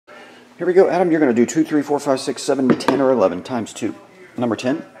Here we go, Adam. You're going to do 2, 3, 4, 5, 6, 7, 10, or 11 times 2. Number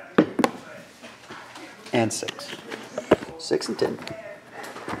 10 and 6. 6 and 10.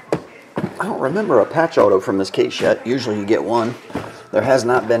 I don't remember a patch auto from this case yet. Usually you get one. There has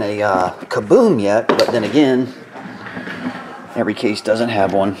not been a kaboom yet, but then again, every case doesn't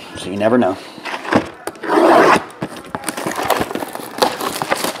have one, so you never know.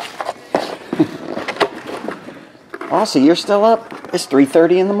 Aussie, you're still up? It's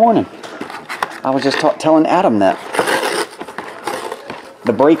 3:30 in the morning. I was just telling Adam that.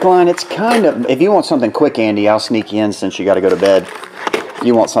 The brake line, it's kind of... If you want something quick, Andy, I'll sneak you in since you got to go to bed. If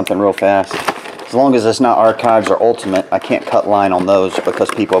you want something real fast. As long as it's not Archives or Ultimate, I can't cut line on those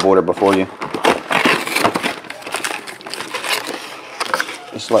because people have ordered before you.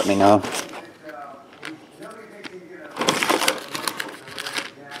 Just let me know.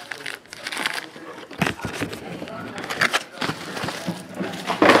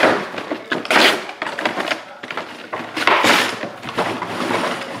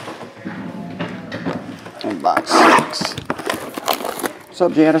 And box 6. What's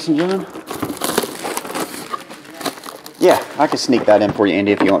up, J. Addison John? Yeah, I can sneak that in for you,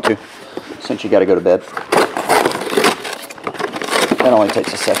 Andy, if you want to, since you got to go to bed. That only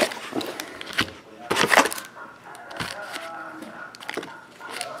takes a second.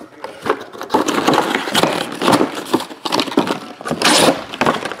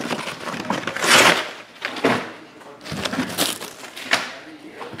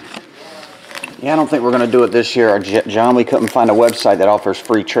 Yeah, I don't think we're going to do it this year, John. We couldn't find a website that offers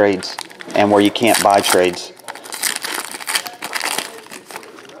free trades and where you can't buy trades.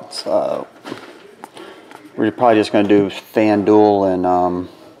 So, we're probably just going to do FanDuel and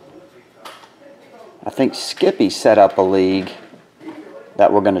I think Skippy set up a league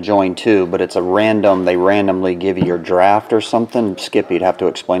that we're going to join too, but it's a random, they randomly give you your draft or something. Skippy'd have to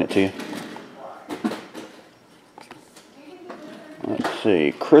explain it to you. Let's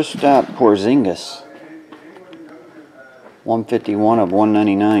see, Kristaps Porzingis, 151 of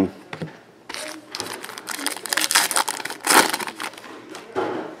 199.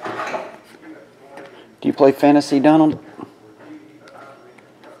 Do you play fantasy, Donald?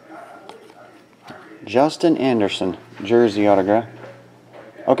 Justin Anderson, jersey autograph.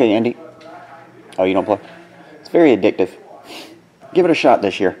 Okay, Andy. Oh, you don't play? It's very addictive. Give it a shot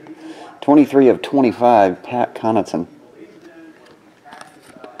this year. 23 of 25, Pat Connaughton.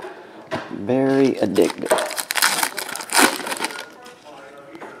 Very addictive.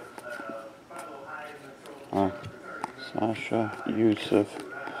 Sasha Yusuf.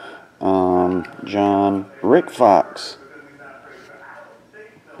 John, Rick Fox.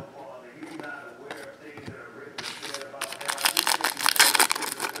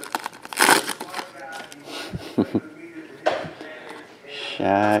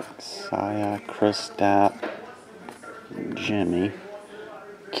 Shaq, Saya, Kristaps, Jimmy,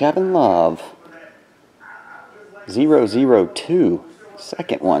 Kevin Love, 002,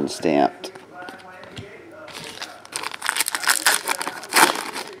 second one stamped.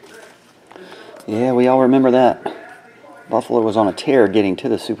 Yeah, we all remember that. Buffalo was on a tear getting to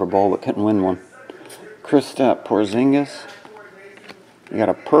the Super Bowl, but couldn't win one. Kristaps Porzingis. You got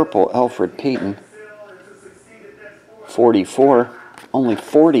a purple Alfred Payton. 44. Only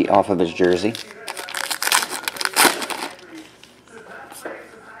 40 off of his jersey.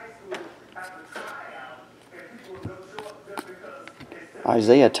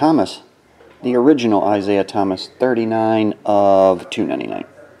 Isaiah Thomas. The original Isaiah Thomas. 39 of 299.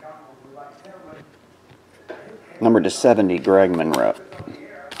 Number to 70, Greg Monroe.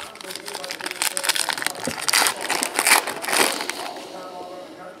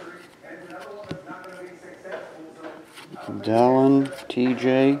 Dallin,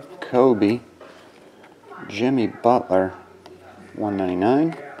 TJ, Kobe, Jimmy Butler,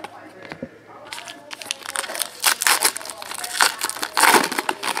 199.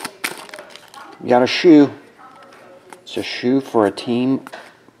 You got a shoe. It's a shoe for a team,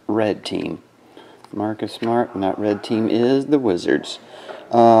 red team. Marcus Smart, and that red team is the Wizards.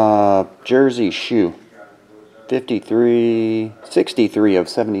 Jersey shoe. 63 of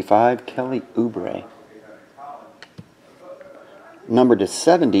 75, Kelly Oubre. Number to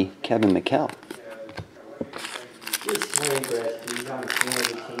 70, Kevin McHale. He's so interesting. He's on the team of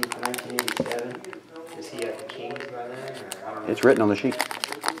the team for 1987. Is he at the Kings by then? Or I don't know. It's written on the sheet.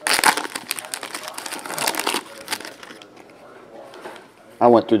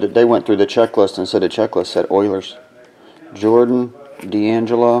 They went through the checklist and said the checklist said Oilers. Jordan,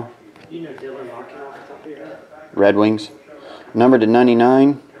 D'Angelo. You know Dylan Larkin off the top of your head? Red Wings. Number to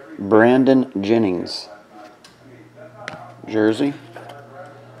 99, Brandon Jennings. Jersey.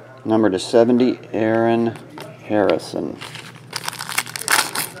 Number to 70, Aaron Harrison.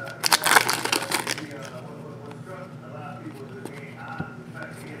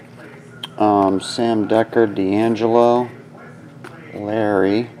 Sam Decker, D'Angelo,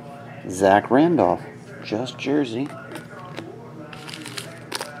 Larry, Zach Randolph, just jersey.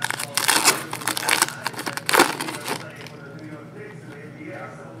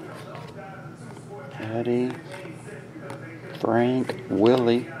 Eddie, Frank,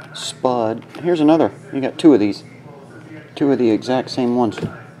 Willie, Spud. Here's another. You got two of these. Two of the exact same ones.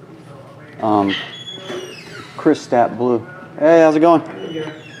 Chris Stat Blue. Hey, how's it going?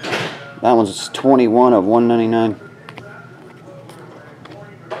 That one's 21 of 199.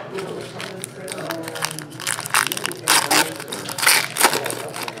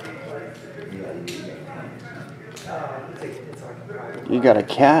 You got a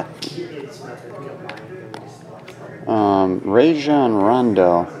cat? Rajon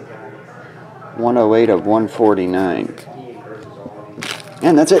Rondo. 108 of 149.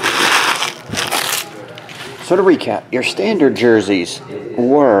 And that's it. So to recap, your standard jerseys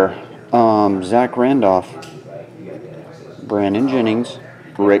were Zach Randolph, Brandon Jennings,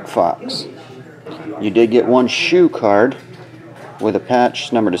 Rick Fox. You did get one shoe card with a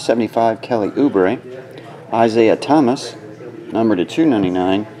patch number to 75, Kelly Oubre, Isaiah Thomas, number to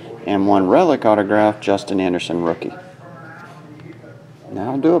 299, and one relic autograph, Justin Anderson, rookie.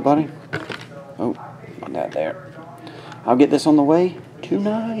 That'll do it, buddy. Oh, put that there. I'll get this on the way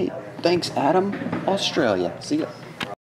tonight. Thanks, Adam, Australia. See ya.